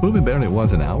volume, but it's moving better than it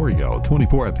was an hour ago.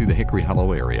 24 up through the Hickory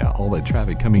Hollow area. All that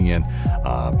traffic coming in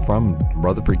from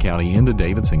Rutherford County into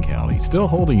Davidson County. Still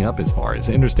holding up as far as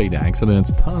interstate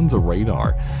accidents. Tons of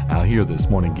radar out here this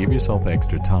morning. Give yourself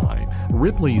extra time.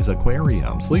 Ripley's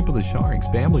Aquarium, Sleep with the Sharks,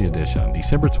 Family Edition,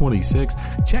 December 26th.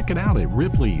 Check it out at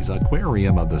Ripley's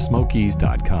Aquarium of the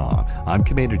Smokies.com. I'm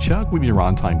Commander Chuck with your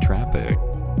on-time traffic.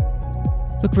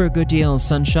 Look for a good deal of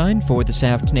sunshine for this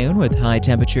afternoon with high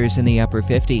temperatures in the upper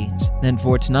 50s. Then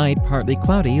for tonight, partly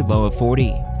cloudy, low of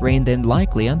 40. Rain then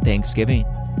likely on Thanksgiving.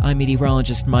 I'm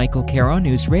meteorologist Michael Caro,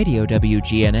 News Radio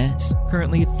WGNS.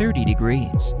 Currently 30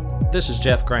 degrees. This is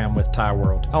Jeff Graham with Tire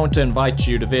World. I want to invite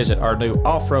you to visit our new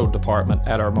off-road department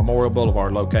at our Memorial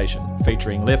Boulevard location,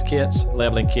 featuring lift kits,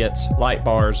 leveling kits, light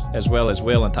bars, as well as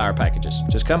wheel and tire packages.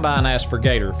 Just come by and ask for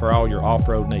Gator for all your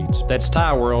off-road needs. That's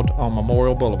Tire World on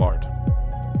Memorial Boulevard.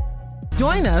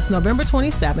 Join us November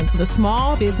 27th for the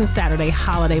Small Business Saturday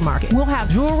Holiday Market. We'll have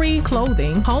jewelry,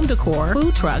 clothing, home decor,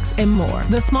 food trucks, and more.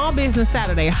 The Small Business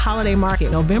Saturday Holiday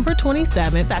Market, November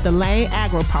 27th at the Lane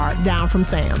Agro Park down from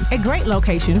Sam's. A great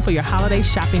location for your holiday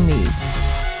shopping needs.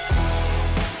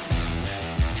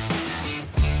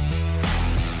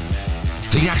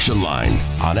 The Action Line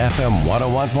on FM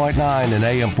 101.9 and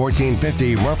AM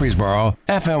 1450 Murfreesboro,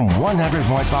 FM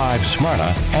 100.5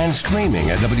 Smyrna, and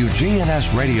streaming at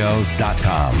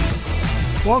WGNSradio.com.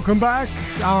 Welcome back.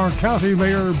 Our County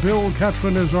Mayor Bill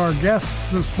Ketron is our guest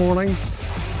this morning.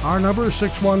 Our number is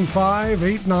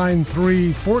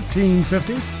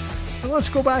 615-893-1450. And let's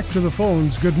go back to the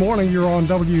phones. Good morning. You're on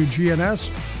WGNS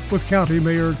with County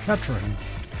Mayor Ketron.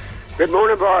 Good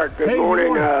morning, Bart. Good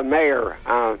morning, morning. Mayor.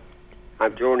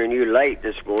 I'm joining you late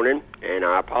this morning, and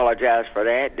I apologize for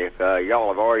that. If y'all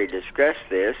have already discussed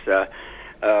this, I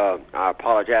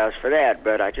apologize for that.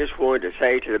 But I just wanted to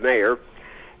say to the mayor,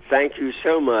 thank you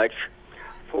so much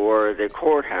for the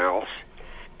courthouse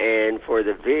and for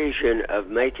the vision of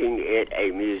making it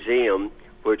a museum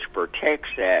which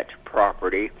protects that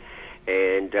property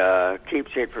and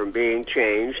keeps it from being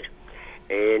changed.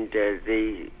 And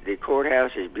the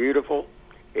courthouse is beautiful.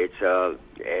 It's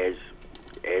as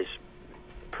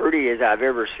pretty as I've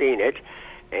ever seen it,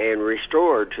 and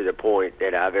restored to the point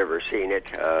that I've ever seen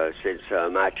it since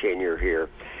my tenure here.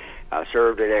 I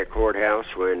served in that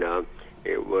courthouse when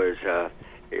it was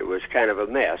kind of a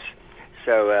mess.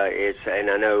 So and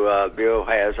I know Bill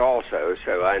has also.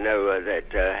 So I know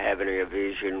that having a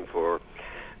vision for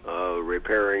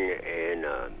repairing and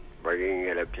bringing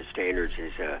it up to standards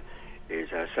is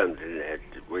something that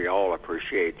we all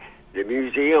appreciate. The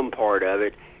museum part of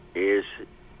it is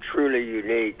truly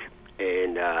unique,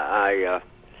 and I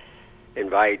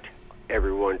invite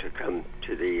everyone to come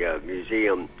to the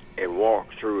museum and walk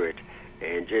through it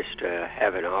and just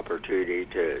have an opportunity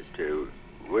to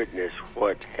witness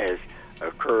what has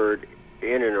occurred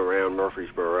in and around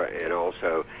Murfreesboro and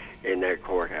also in that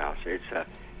courthouse. It's a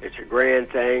grand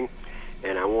thing,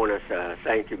 and I want to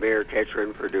thank you, Mayor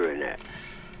Ketron, for doing that.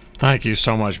 Thank you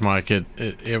so much, Mike.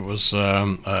 It was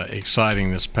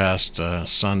exciting this past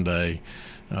Sunday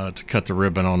to cut the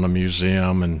ribbon on the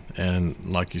museum, and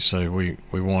like you say, we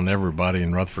want everybody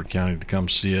in Rutherford County to come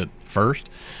see it first.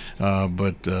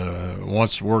 But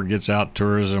once word gets out,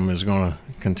 tourism is going to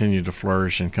continue to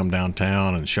flourish and come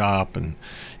downtown and shop and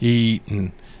eat,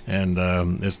 and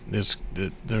there's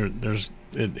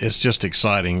it's just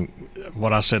exciting.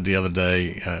 What I said the other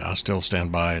day, I still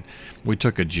stand by it. We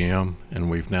took a gem and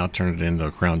we've now turned it into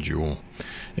a crown jewel.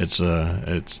 It's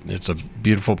a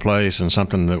beautiful place and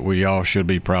something that we all should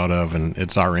be proud of, and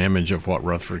it's our image of what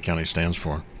Rutherford County stands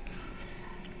for.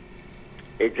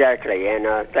 Exactly,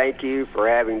 and thank you for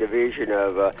having the vision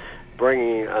of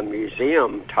bringing a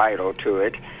museum title to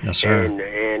it. Yes, sir. And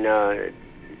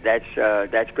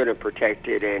that's going to protect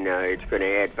it, and it's going to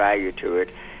add value to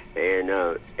it,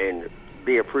 and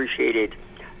be appreciated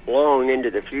long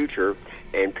into the future.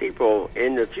 And people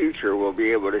in the future will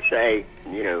be able to say,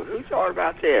 who thought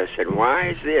about this, and why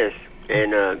is this?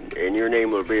 And your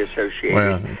name will be associated.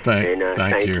 Well,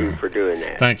 thank you for doing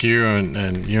that. Thank you,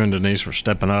 and you and Denise for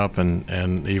stepping up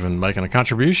and even making a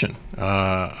contribution.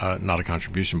 Not a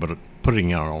contribution, but putting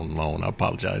it on loan. I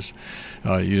apologize.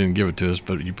 You didn't give it to us,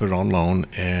 but you put it on loan,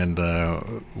 and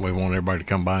we want everybody to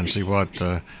come by and see what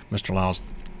Mr. Lyles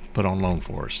put on loan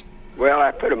for us. Well,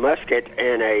 I put a musket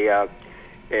and a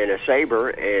saber,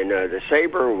 and the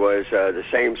saber was the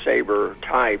same saber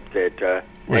type that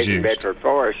Nathan Bedford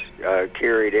Forrest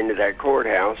carried into that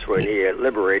courthouse when he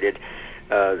liberated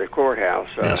the courthouse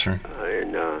yes, sir.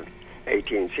 In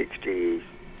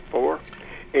 1864.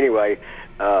 Anyway,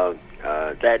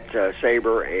 that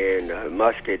saber and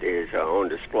musket is on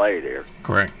display there.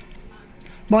 Correct.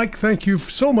 Mike, thank you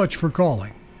so much for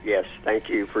calling. Yes, thank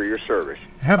you for your service.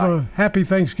 Have a happy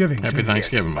Thanksgiving. Happy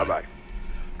Thanksgiving. Yes, bye-bye.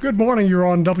 Good morning. You're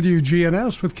on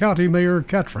WGNS with County Mayor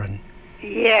Ketron.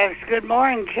 Yes, good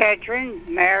morning, Ketron,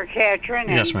 Mayor Ketron,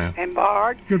 yes, ma'am. And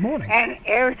Bart. Good morning. And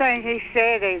everything he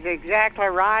said is exactly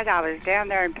right. I was down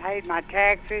there and paid my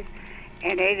taxes,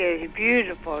 and it is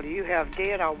beautiful. You have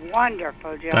did a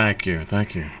wonderful job. Thank you.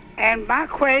 And my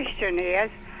question is,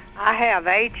 I have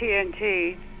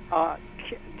AT&T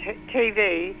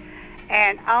TV,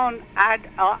 and on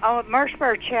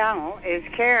Murfreesboro Channel is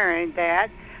carrying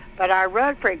that, but our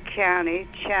Rutherford County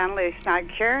channel is not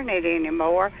carrying it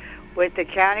anymore with the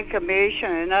county commission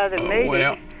and other meetings.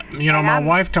 Well, my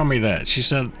wife told me that. She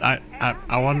said, I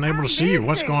wasn't able to see you.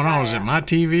 What's going on? Is it my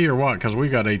TV or what? Because we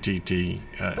got AT&T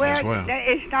as well.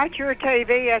 It's not your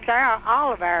TV. It's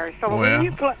all of ours. So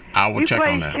I will check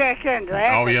on that. Check into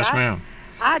that. Oh, yes, ma'am.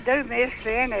 I do miss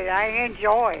seeing it. I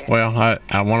enjoy it. Well, I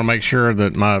want to make sure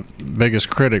that my biggest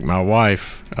critic, my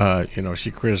wife, she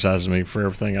criticizes me for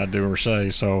everything I do or say,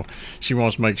 so she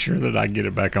wants to make sure that I get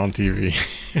it back on TV.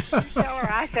 Tell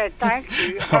her I said thank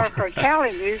you for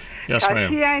telling you. Yes,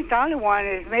 ma'am. She ain't the only one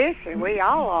that's missing. We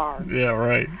all are. Yeah,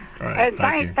 right. And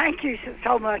thank you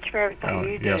so much for everything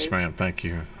you do. Yes, ma'am. Thank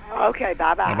you. Okay,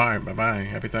 bye-bye. Bye-bye.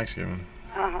 Happy Thanksgiving.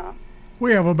 Uh-huh.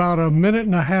 We have about a minute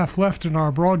and a half left in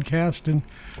our broadcast, and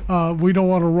we don't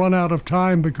want to run out of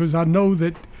time because I know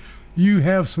that you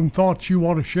have some thoughts you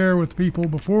want to share with people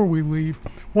before we leave,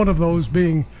 one of those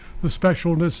being the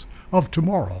specialness of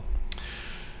tomorrow.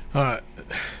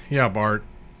 Yeah, Bart.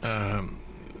 I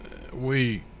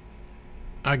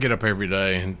get up every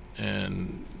day,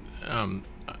 and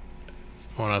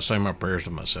when I say my prayers to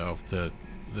myself, that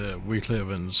we live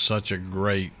in such a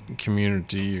great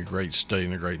community, a great state,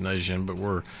 and a great nation, but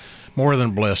we're more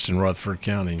than blessed in Rutherford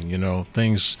County.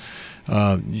 Things,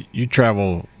 you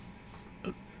travel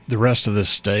the rest of this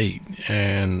state,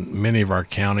 and many of our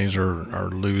counties are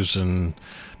losing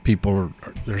people.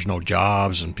 There's no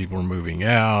jobs, and people are moving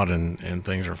out, and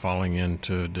things are falling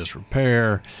into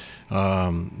disrepair.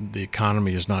 The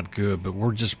economy is not good, but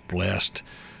we're just blessed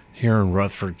here in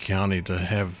Rutherford County to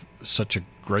have such a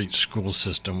great school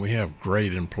system. We have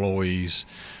great employees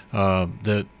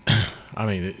that,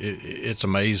 it's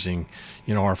amazing.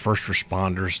 Our first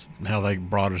responders, how they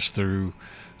brought us through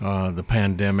the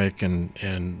pandemic,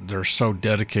 and they're so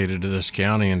dedicated to this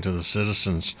county and to the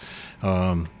citizens.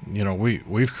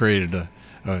 We've created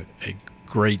a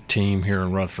great team here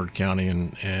in Rutherford County,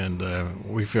 and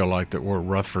we feel like that we're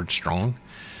Rutherford strong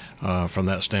from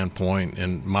that standpoint.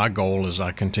 And my goal is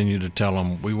I continue to tell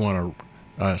them we want to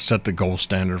set the gold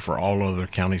standard for all other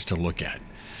counties to look at.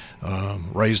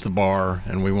 Raise the bar,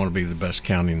 and we want to be the best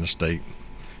county in the state.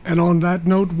 And on that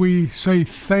note, we say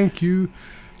thank you,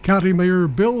 County Mayor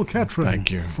Bill Ketron.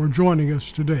 Thank you for joining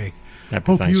us today.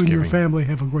 Happy Hope Thanksgiving. you and your family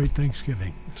have a great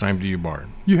Thanksgiving. Same to you, Bart.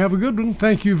 You have a good one.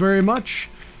 Thank you very much.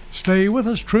 Stay with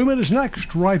us. Truman is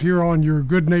next, right here on your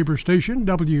good neighbor station,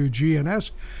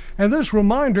 WGNS. And this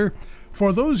reminder,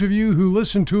 for those of you who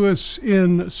listen to us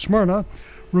in Smyrna,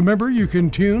 remember, you can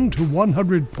tune to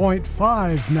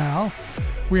 100.5 now.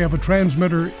 We have a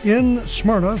transmitter in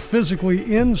Smyrna,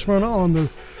 physically in Smyrna on the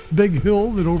big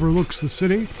hill that overlooks the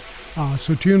city.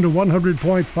 So tune to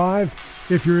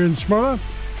 100.5 if you're in Smyrna.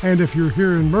 And if you're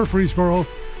here in Murfreesboro,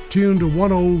 tuned to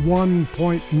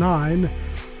 101.9,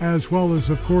 as well as,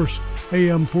 of course,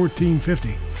 AM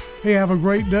 1450. Hey, have a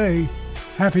great day.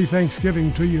 Happy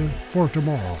Thanksgiving to you for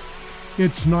tomorrow.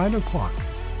 It's 9 o'clock.